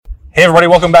Hey everybody,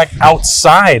 welcome back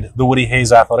outside the Woody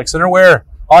Hayes Athletic Center, where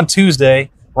on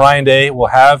Tuesday, Ryan Day will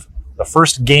have the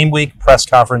first game week press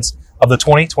conference of the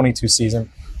 2022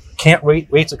 season. Can't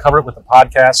wait to cover it with the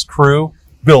podcast crew.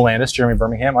 Bill Landis, Jeremy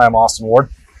Birmingham, I'm Austin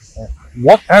Ward.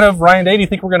 What kind of Ryan Day do you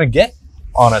think we're going to get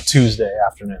on a Tuesday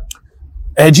afternoon?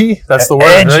 Edgy, that's the word,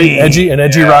 edgy. right?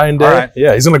 Edgy Ryan Day. Right.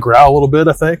 Yeah, he's going to growl a little bit,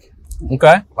 I think.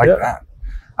 Okay. Like that.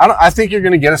 I think you're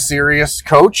going to get a serious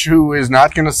coach who is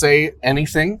not going to say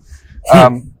anything.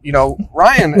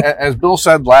 Ryan, as Bill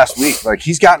said last week, like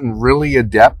he's gotten really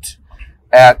adept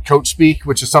at coach speak,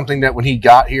 which is something that when he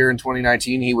got here in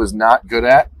 2019, he was not good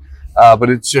at.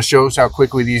 But it just shows how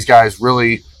quickly these guys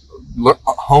really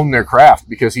hone their craft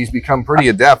because he's become pretty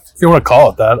adept. If you want to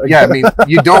call it that. Yeah, I mean,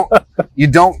 you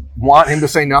don't want him to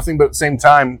say nothing, but at the same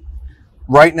time,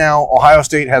 right now, Ohio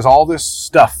State has all this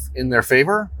stuff in their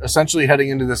favor, essentially heading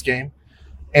into this game.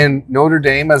 And Notre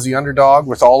Dame as the underdog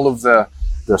with all of the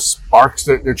sparks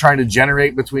that they're trying to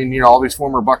generate between, all these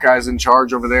former Buckeyes in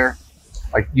charge over there.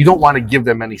 Like, you don't want to give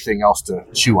them anything else to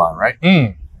chew on, right?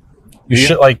 You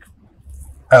should, like,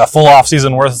 a full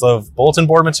off-season worth of bulletin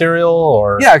board material?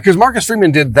 Or Yeah, because Marcus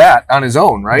Freeman did that on his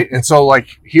own, right? And so, like,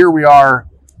 here we are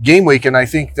game week, and I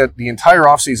think that the entire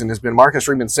offseason has been Marcus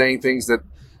Freeman saying things that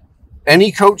any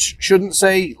coach shouldn't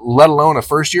say, let alone a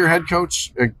first-year head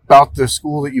coach, about the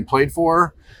school that you played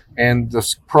for and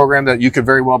the program that you could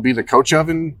very well be the coach of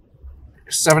in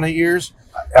 7-8 years.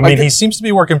 I mean, he seems to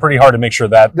be working pretty hard to make sure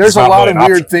that there's a lot of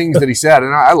weird things that he said,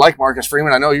 and I like Marcus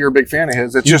Freeman. I know you're a big fan of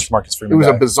his. It's just Marcus Freeman. It was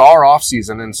a bizarre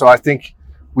offseason, and so I think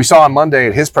we saw on Monday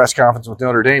at his press conference with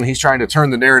Notre Dame, he's trying to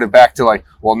turn the narrative back to like,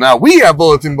 well, now we have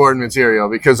bulletin board material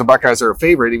because the Buckeyes are a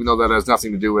favorite, even though that has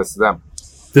nothing to do with them.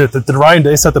 Did Ryan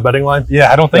Day set the betting line?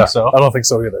 Yeah, I don't think so. I don't think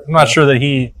so either. I'm not sure that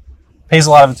he pays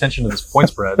a lot of attention to his point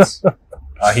spreads.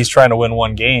 He's trying to win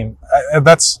one game. It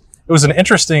was an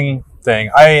interesting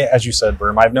thing. As you said,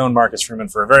 Berm, I've known Marcus Freeman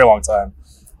for a very long time.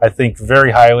 I think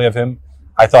very highly of him.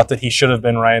 I thought that he should have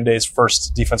been Ryan Day's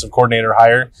first defensive coordinator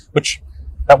hire, which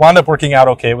that wound up working out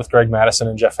okay with Greg Madison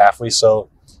and Jeff Hafley. So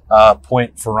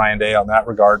point for Ryan Day on that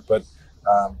regard. But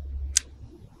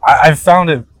I've found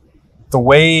it the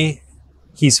way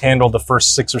he's handled the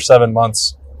first 6 or 7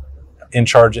 months in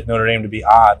charge at Notre Dame to be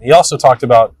odd. He also talked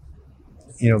about,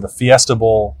 the Fiesta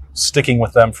Bowl sticking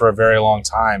with them for a very long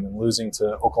time and losing to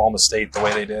Oklahoma State the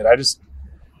way they did.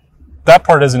 That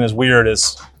part isn't as weird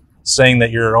as saying that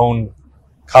your own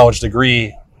college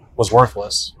degree was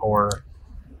worthless or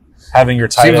having your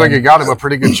tight end. Seems like it got him a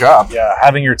pretty good job. Yeah,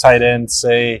 having your tight end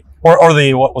say, or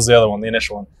what was the other one, the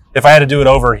initial one? If I had to do it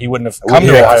over, he wouldn't have come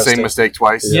to Ohio State. Same mistake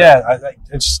twice. Yeah,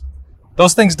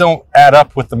 those things don't add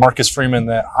up with the Marcus Freeman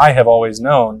that I have always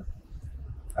known.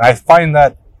 And I find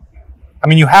that,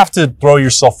 you have to throw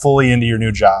yourself fully into your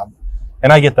new job.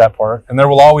 And I get that part. And there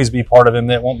will always be part of him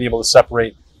that won't be able to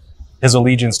separate his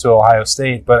allegiance to Ohio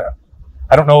State. But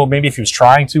I don't know, maybe if he was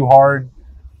trying too hard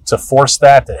to force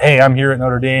that, hey, I'm here at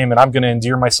Notre Dame and I'm going to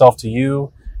endear myself to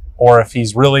you. Or if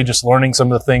he's really just learning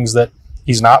some of the things that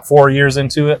he's not 4 years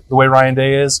into it, the way Ryan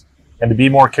Day is, and to be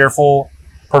more careful,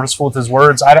 purposeful with his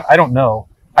words. I don't know.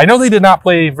 I know they did not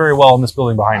play very well in this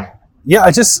building behind me.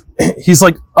 Yeah, he's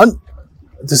like,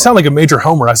 to sound like a major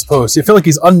homer, I suppose. I feel like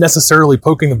he's unnecessarily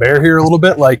poking the bear here a little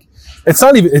bit. Like, it's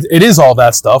not even, it is all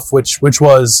that stuff, which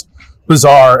was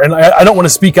bizarre. And I don't want to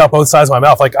speak out both sides of my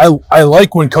mouth. Like, I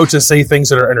like when coaches say things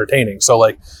that are entertaining. So,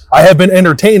 like, I have been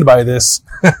entertained by this.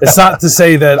 It's not to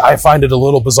say that I find it a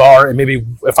little bizarre. And maybe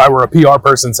if I were a PR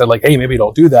person said, like, hey, maybe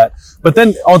don't do that. But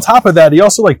then on top of that, he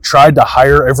also, like, tried to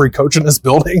hire every coach in this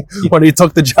building when he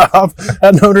took the job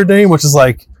at Notre Dame, which is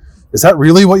like, is that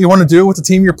really what you want to do with the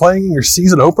team you're playing in your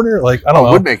season opener? Like, I don't know.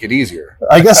 It would make it easier.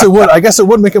 I guess it would. I guess it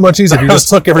would make it much easier if you just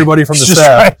took everybody from the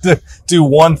staff. Trying to do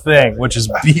one thing, which is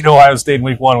beat Ohio State in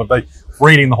week 1 with like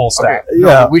rating the whole staff. Okay.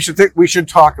 Yeah. No, we should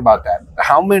talk about that.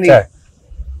 How many? Okay.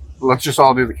 Let's just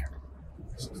all do the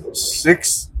count.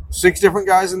 Six different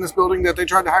guys in this building that they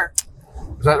tried to hire.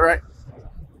 Is that right?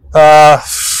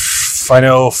 I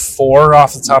know 4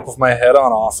 off the top of my head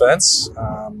on offense.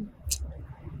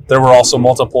 There were also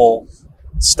multiple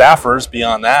staffers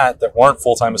beyond that weren't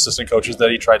full-time assistant coaches that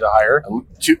he tried to hire.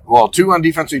 2 on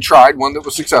defense he tried, one that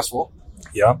was successful.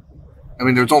 Yeah.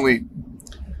 There's only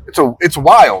it's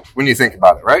wild when you think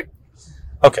about it, right?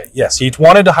 Okay, yes. He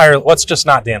wanted to hire, let's just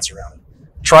not dance around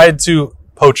it. Tried to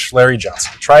poach Larry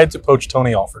Johnson, tried to poach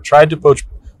Tony Alford, tried to poach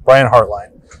Brian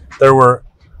Hartline. There were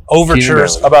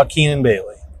overtures about Keenan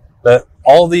Bailey. That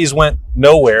all of these went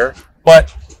nowhere,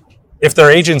 but if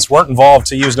their agents weren't involved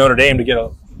to use Notre Dame to get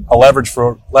a leverage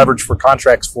for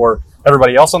contracts for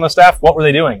everybody else on the staff, what were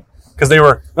they doing?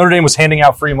 because Notre Dame was handing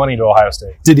out free money to Ohio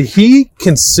State. Did he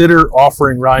consider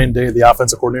offering Ryan Day the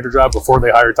offensive coordinator job before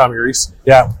they hired Tommy Rees?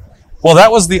 Yeah. Well,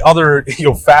 that was the other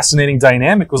fascinating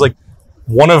dynamic. Was like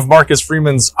one of Marcus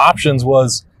Freeman's options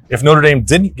was if Notre Dame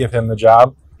didn't give him the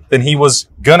job, then he was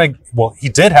he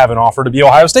did have an offer to be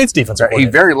Ohio State's defensive coordinator.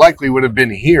 He very likely would have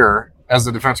been here as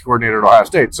the defensive coordinator at Ohio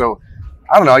State. So,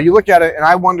 I don't know. You look at it, and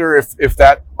I wonder if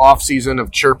that offseason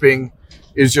of chirping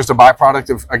is just a byproduct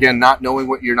of, again, not knowing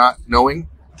what you're not knowing.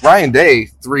 Ryan Day,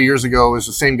 3 years ago, is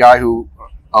the same guy who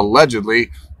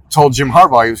allegedly told Jim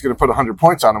Harbaugh he was going to put 100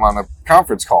 points on him on a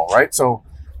conference call, right? So,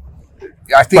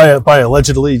 I think... By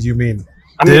allegedly, you mean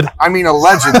I mean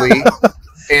allegedly,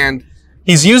 and...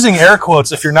 He's using air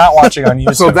quotes if you're not watching on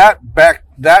YouTube. So that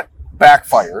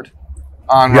backfired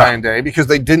on Ryan Day because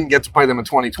they didn't get to play them in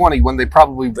 2020 when they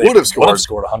probably would have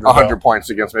scored 100 points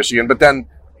against Michigan. But then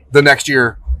the next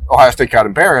year, Ohio State got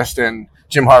embarrassed and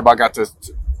Jim Harbaugh got to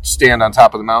stand on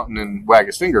top of the mountain and wag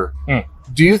his finger.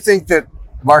 Do you think that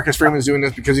Marcus Freeman is doing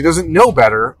this because he doesn't know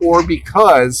better or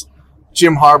because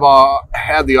Jim Harbaugh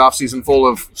had the offseason full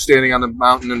of standing on the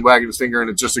mountain and wagging his finger and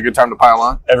it's just a good time to pile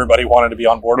on? Everybody wanted to be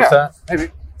on board with that?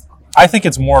 Maybe. I think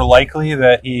it's more likely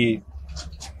that he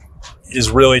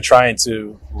is really trying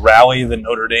to rally the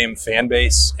Notre Dame fan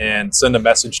base and send a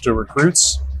message to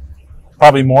recruits,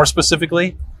 probably more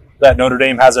specifically, that Notre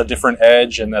Dame has a different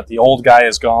edge and that the old guy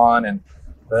is gone and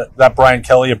that Brian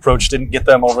Kelly approach didn't get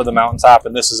them over the mountaintop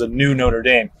and this is a new Notre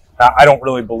Dame. Now, I don't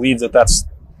really believe that that's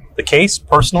the case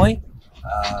personally.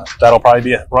 That'll probably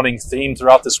be a running theme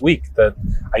throughout this week, that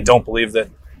I don't believe that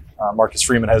Marcus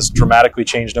Freeman has dramatically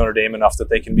changed Notre Dame enough that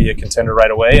they can be a contender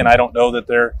right away. And I don't know that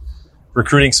their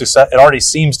recruiting success, it already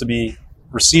seems to be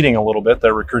receding a little bit,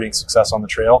 their recruiting success on the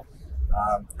trail.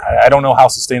 I don't know how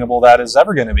sustainable that is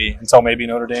ever going to be until maybe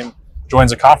Notre Dame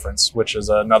joins a conference, which is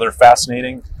another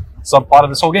fascinating subplot of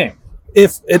this whole game.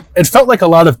 If it felt like a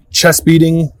lot of chest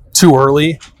beating too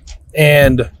early,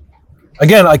 and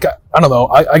again, like I don't know.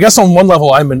 I guess on one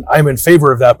level, I'm in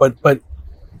favor of that, but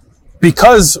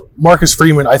because Marcus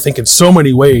Freeman, I think in so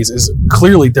many ways is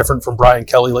clearly different from Brian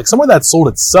Kelly. Like someone that sold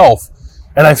itself,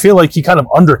 and I feel like he kind of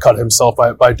undercut himself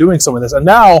by doing some of this. And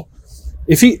now,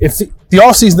 if the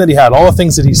offseason that he had, all the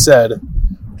things that he said,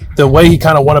 the way he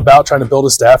kind of went about trying to build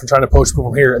his staff and trying to poach people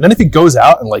from here, and then if he goes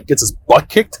out and like gets his butt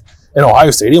kicked in Ohio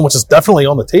Stadium, which is definitely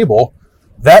on the table,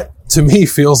 that to me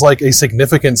feels like a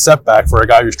significant setback for a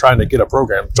guy who's trying to get a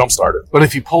program jump-started. But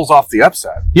if he pulls off the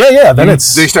upset, then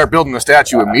they start building the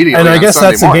statue immediately. And I guess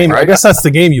that's the game. Right? I guess that's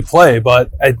the game you play.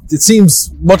 But it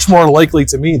seems much more likely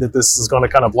to me that this is going to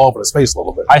kind of blow up in his face a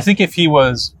little bit. I think if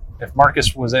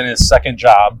Marcus was in his second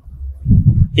job,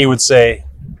 he would say,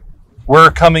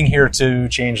 "We're coming here to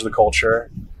change the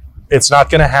culture. It's not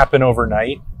going to happen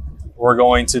overnight. We're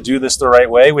going to do this the right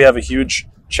way. We have a huge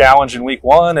challenge in week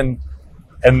one, and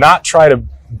not try to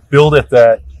build it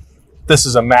that this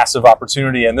is a massive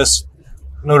opportunity and this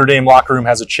Notre Dame locker room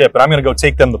has a chip and I'm going to go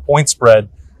take them the point spread,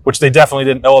 which they definitely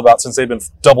didn't know about since they've been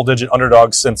double-digit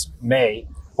underdogs since May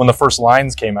when the first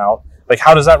lines came out. Like,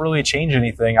 how does that really change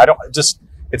anything?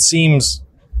 It seems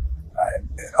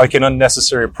like an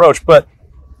unnecessary approach, but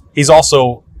he's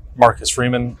also, Marcus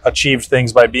Freeman, achieved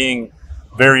things by being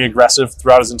very aggressive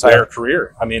throughout his entire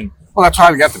career. I mean, well, that's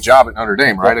how he got the job at Notre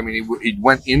Dame, right? I mean, he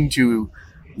went into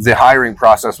the hiring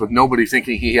process with nobody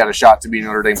thinking he had a shot to be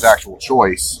Notre Dame's actual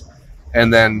choice.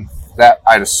 And then that,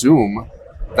 I'd assume,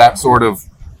 that sort of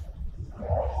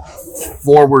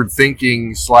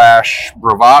forward-thinking /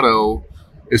 bravado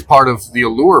is part of the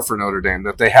allure for Notre Dame,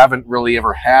 that they haven't really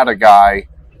ever had a guy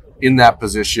in that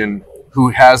position who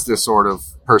has this sort of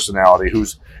personality,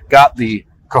 who's got the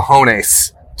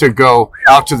cojones to go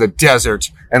out to the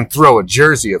desert and throw a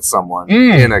jersey at someone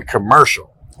in a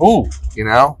commercial. Ooh. You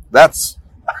know, that's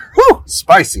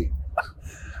spicy.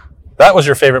 That was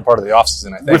your favorite part of the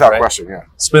offseason, I think. Without question, yeah.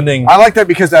 Spending I like that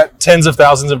because that tens of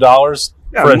thousands of dollars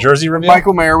for a jersey reveal.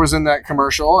 Michael Mayer was in that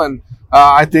commercial, and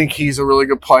I think he's a really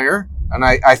good player. And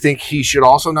I think he should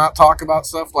also not talk about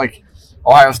stuff like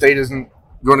Ohio State isn't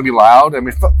going to be loud. I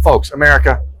mean, folks,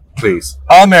 America, please.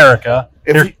 America.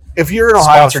 If you're an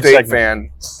Ohio State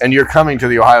fan and you're coming to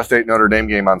the Ohio State Notre Dame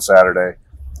game on Saturday,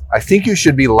 I think you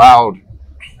should be loud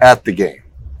at the game.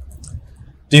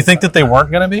 Do you think that they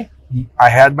weren't going to be? I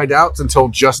had my doubts until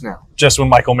just now. Just when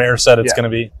Michael Mayer said it's going to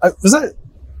be. Is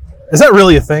that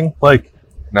really a thing? Like,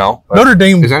 no. Notre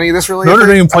Dame. Is any of this really? Notre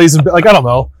Dame plays in, like, I don't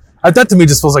know. That to me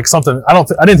just feels like something. I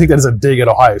didn't think that is a dig at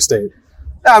Ohio State.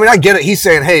 No, I mean, I get it. He's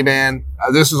saying, "Hey, man,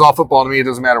 this is all football to me. It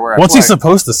doesn't matter where I play." What's he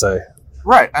supposed to say?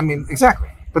 Right. I mean, exactly.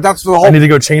 But that's the whole. I need to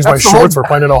go change my shorts for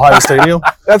playing at Ohio Stadium.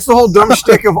 That's the whole dumb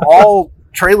shtick of all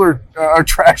trailer or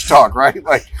trash talk, right?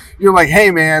 Like, you're like,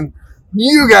 hey, man,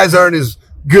 you guys aren't as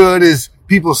good as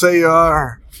people say you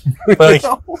are. But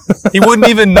he wouldn't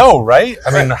even know, right?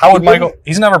 I mean, how would Michael?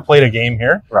 He's never played a game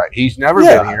here. Right. He's never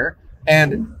been here.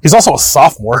 And he's also a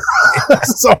sophomore.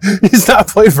 So he's not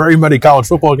played very many college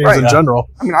football games in general.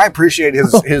 I mean, I appreciate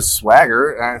his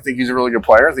swagger. I think he's a really good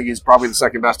player. I think he's probably the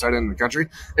second best tight end in the country.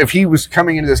 If he was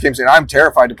coming into this game saying, I'm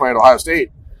terrified to play at Ohio State,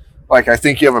 like, I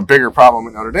think you have a bigger problem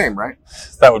at Notre Dame, right?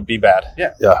 That would be bad.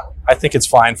 Yeah. I think it's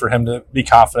fine for him to be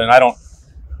confident. I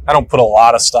don't put a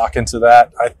lot of stock into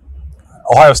that.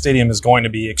 Ohio Stadium is going to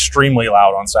be extremely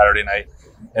loud on Saturday night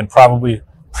and probably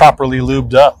properly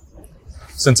lubed up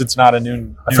since it's not a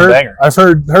noon banger. I've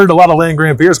heard a lot of Land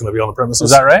Grant beer is going to be on the premises.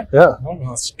 Is that right? Yeah. Oh, well,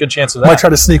 that's a good chance of that. Might try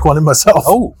to sneak one in myself.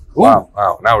 Oh.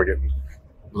 Wow.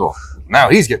 Now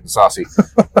he's getting saucy.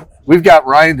 We've got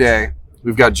Ryan Day.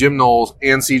 We've got Jim Knowles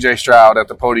and CJ Stroud at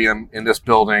the podium in this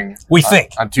building. We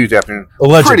think. On Tuesday afternoon.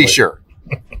 Allegedly.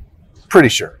 Pretty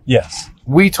sure. Yes.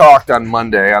 We talked on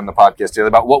Monday on the podcast today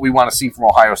about what we want to see from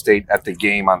Ohio State at the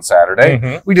game on Saturday.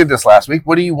 Mm-hmm. We did this last week.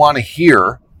 What do you want to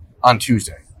hear on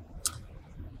Tuesday?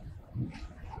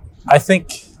 I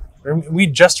think we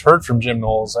just heard from Jim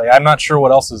Knowles. I'm not sure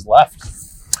what else is left.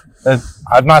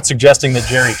 I'm not suggesting that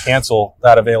Jerry cancel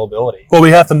that availability. Well,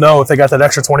 we have to know if they got that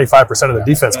extra 25% of the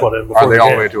defense put in. Are they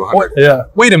all the way to 100? Yeah.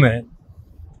 Wait a minute.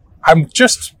 I'm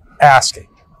just asking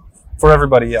for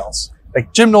everybody else.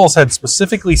 Like, Jim Knowles had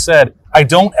specifically said, I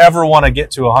don't ever want to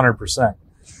get to 100%.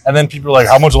 And then people are like,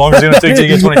 how much longer is it going to take to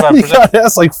get 25%?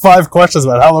 That's like 5 questions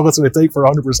about how long it's going to take for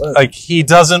 100%. Like, he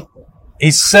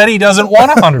said he doesn't want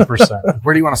 100%.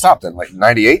 Where do you want to stop then? Like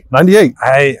 98? 98.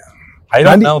 I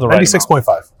don't know the right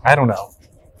 96.5. I don't know.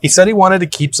 He said he wanted to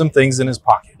keep some things in his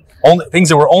pocket. Things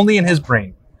that were only in his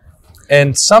brain.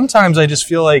 And sometimes I just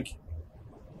feel like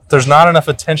there's not enough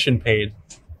attention paid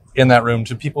in that room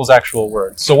to people's actual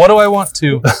words. So what do I want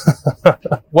to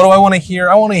hear?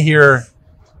 I want to hear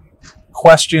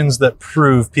questions that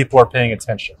prove people are paying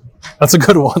attention. That's a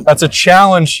good one. That's a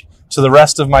challenge to the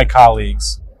rest of my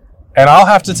colleagues. And I'll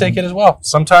have to take it as well.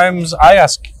 Sometimes I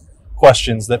ask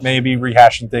questions that may be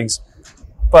rehashing things,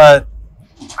 but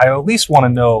I at least want to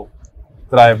know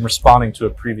that I am responding to a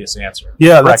previous answer.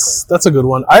 Yeah, that's a good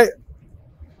one. I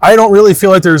don't really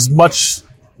feel like there's much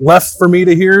left for me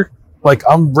to hear. Like,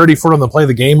 I'm ready for them to play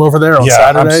the game over there on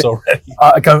Saturday. I'm so ready.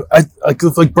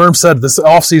 Like Berm said, this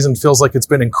offseason feels like it's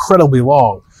been incredibly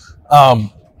long.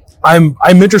 I'm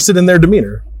interested in their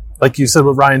demeanor. Like you said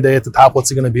with Ryan Day at the top, what's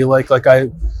he going to be like? Like,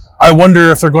 I wonder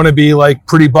if they're going to be like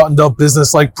pretty buttoned up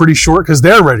business, like pretty short, because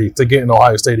they're ready to get in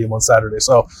Ohio Stadium on Saturday.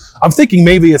 So I'm thinking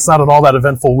maybe it's not an all that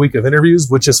eventful week of interviews,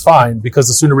 which is fine because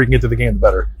the sooner we can get to the game, the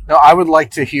better. No, I would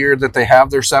like to hear that they have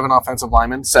their 7 offensive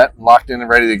linemen set, locked in, and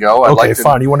ready to go.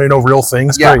 Fine. You want to know real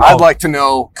things? Yeah, Great. I'd like to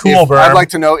know. Cool, I'd like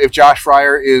to know if Josh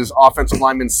Fryer is offensive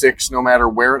lineman 6, no matter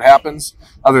where it happens,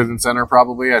 other than center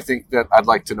probably. I think that I'd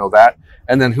like to know that.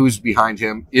 And then who's behind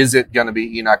him? Is it going to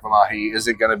be Enoch Mamahi? Is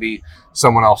it going to be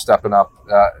someone else stepping up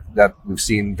that we've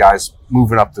seen guys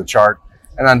moving up the chart?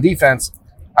 And on defense,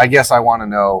 I guess I want to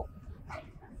know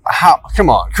how. Come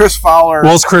on, Chris Fowler.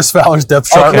 Well, it's Chris Fowler's depth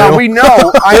chart. Okay, now we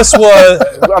know. This was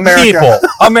America.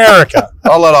 America.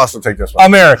 I'll let Austin take this one.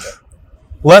 America.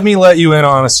 Let me let you in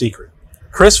on a secret.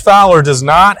 Chris Fowler does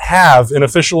not have an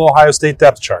official Ohio State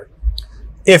depth chart.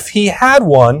 If he had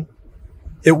one,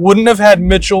 it wouldn't have had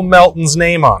Mitchell Melton's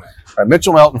name on it.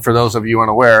 Mitchell Melton, for those of you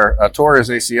unaware, tore his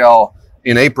ACL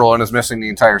in April and is missing the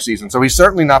entire season. So he's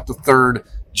certainly not the third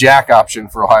jack option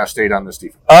for Ohio State on this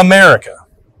defense. America.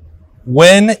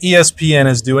 When ESPN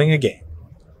is doing a game,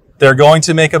 they're going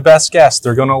to make a best guess.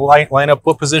 They're going to line up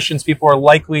what positions people are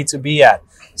likely to be at.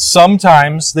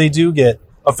 Sometimes they do get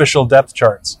official depth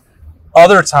charts.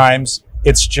 Other times,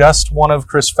 it's just one of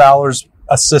Chris Fowler's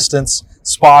assistants,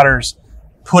 spotters,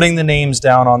 putting the names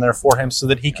down on there for him so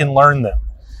that he can learn them.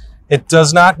 It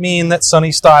does not mean that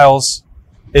Sonny Styles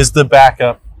is the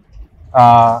backup.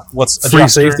 Free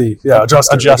safety? Yeah,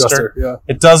 adjuster. Yeah.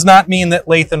 It does not mean that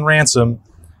Lathan Ransom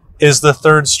is the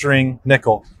third string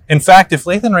nickel. In fact, if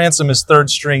Lathan Ransom is third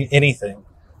string anything,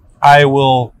 I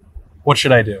will. What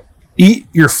should I do? Eat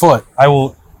your foot. I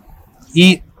will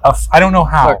eat. I don't know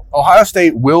how. Look, Ohio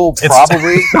State will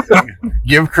probably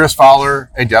give Chris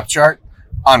Fowler a depth chart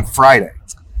on Friday,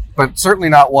 but certainly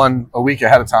not one a week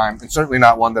ahead of time, and certainly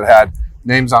not one that had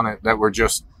names on it that were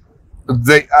just.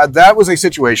 That was a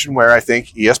situation where I think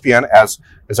ESPN, as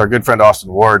our good friend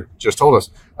Austin Ward just told us,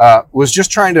 was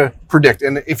just trying to predict.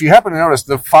 And if you happen to notice,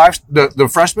 the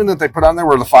freshmen that they put on there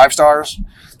were the 5 stars,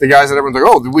 the guys that everyone's like,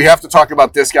 oh, we have to talk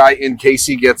about this guy in case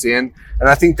he gets in. And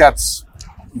I think that's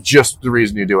just the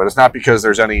reason you do it. It's not because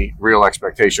there's any real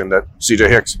expectation that CJ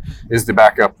Hicks is the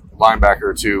backup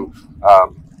linebacker to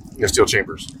Steel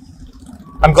Chambers.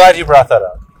 I'm glad you brought that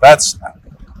up.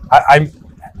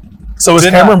 So is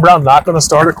Cameron Brown not going to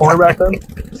start at cornerback then?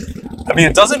 I mean,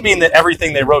 it doesn't mean that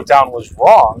everything they wrote down was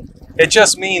wrong. It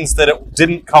just means that it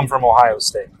didn't come from Ohio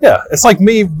State. Yeah, it's like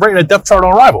me writing a depth chart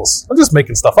on rivals. I'm just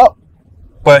making stuff up.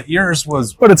 But yours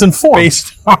was it's informed.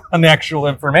 Based on actual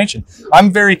information.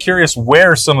 I'm very curious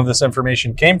where some of this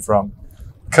information came from,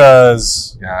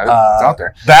 because it's out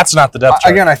there. That's not the depth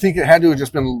chart. Again, I think it had to have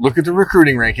just been look at the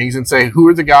recruiting rankings and say who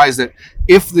are the guys that,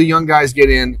 if the young guys get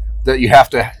in, that you have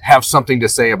to have something to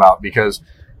say about, because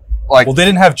they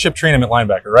didn't have Chip Trainum at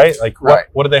linebacker, right?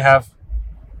 What did they have?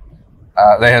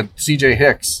 They had CJ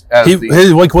Hicks as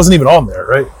he wasn't even on there,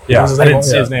 right? Yeah, I didn't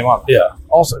see his name on there. Yeah.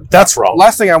 Also, that's wrong.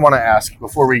 Last thing I want to ask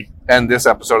before we end this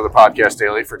episode of the Podcast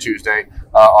Daily for Tuesday,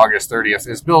 August 30th,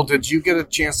 is, Bill, did you get a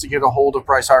chance to get a hold of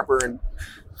Bryce Harper and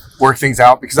work things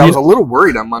out? Because I was a little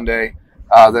worried on Monday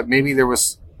that maybe there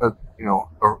was a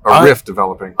rift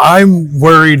developing. I'm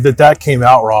worried that came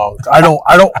out wrong. I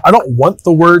don't want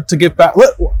the word to get back.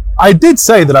 I did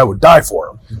say that I would die for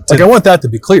him. I want that to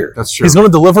be clear. That's true. He's going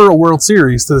to deliver a World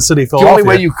Series to the city of The Philadelphia.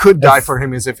 only way you could die for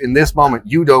him is if in this moment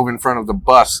you dove in front of the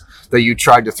bus that you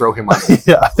tried to throw him on.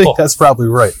 Yeah, I think that's probably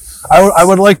right. I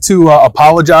would like to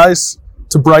apologize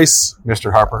to Bryce.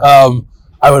 Mr. Harper.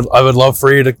 I would love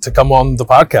for you to come on the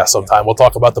podcast sometime. We'll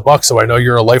talk about the Bucs, so I know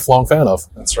you're a lifelong fan of.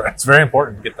 That's right. It's very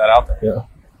important to get that out there. Yeah.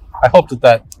 I hope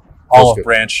that olive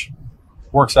branch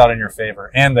works out in your favor,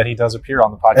 and that he does appear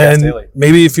on the Podcast And Daily.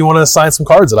 maybe if you want to sign some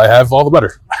cards that I have, all the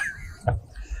better.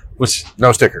 Which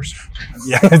no stickers.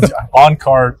 Yeah, on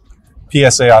card,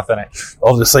 PSA authentic.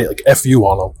 I'll just say FU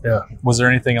on them. Yeah. Was there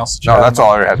anything else? No, that's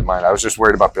all I had in mind. I was just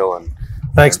worried about Bill and.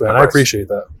 Thanks, man. I appreciate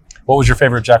that. What was your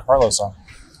favorite Jack Harlow song?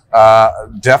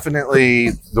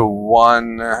 Definitely the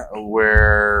one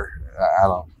where I don't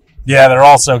know. Yeah, they're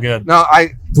all so good. No,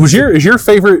 is your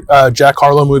favorite Jack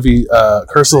Harlow movie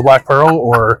Curse of the Black Pearl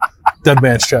or Dead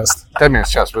Man's Chest? Dead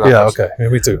Man's Chest. Yeah, okay. Yeah,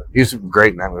 me too. He's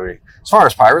great in that movie. As far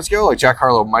as pirates go, Jack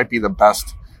Harlow might be the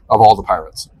best of all the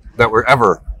pirates that were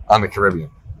ever on the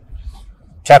Caribbean.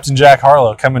 Captain Jack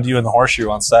Harlow coming to you in the Horseshoe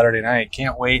on Saturday night.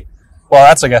 Can't wait. Well,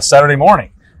 that's Saturday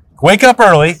morning. Wake up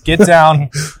early. Get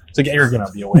down. You're going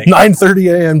to be awake.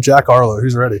 9:30 a.m. Jack Harlow.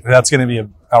 Who's ready? That's going to be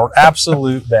our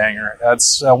absolute banger.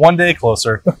 That's one day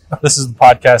closer. This is the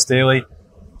Podcast Daily.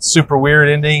 Super weird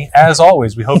ending. As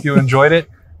always, we hope you enjoyed it.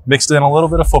 Mixed in a little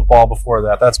bit of football before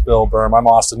that. That's Bill Berm. I'm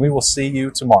Austin. We will see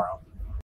you tomorrow.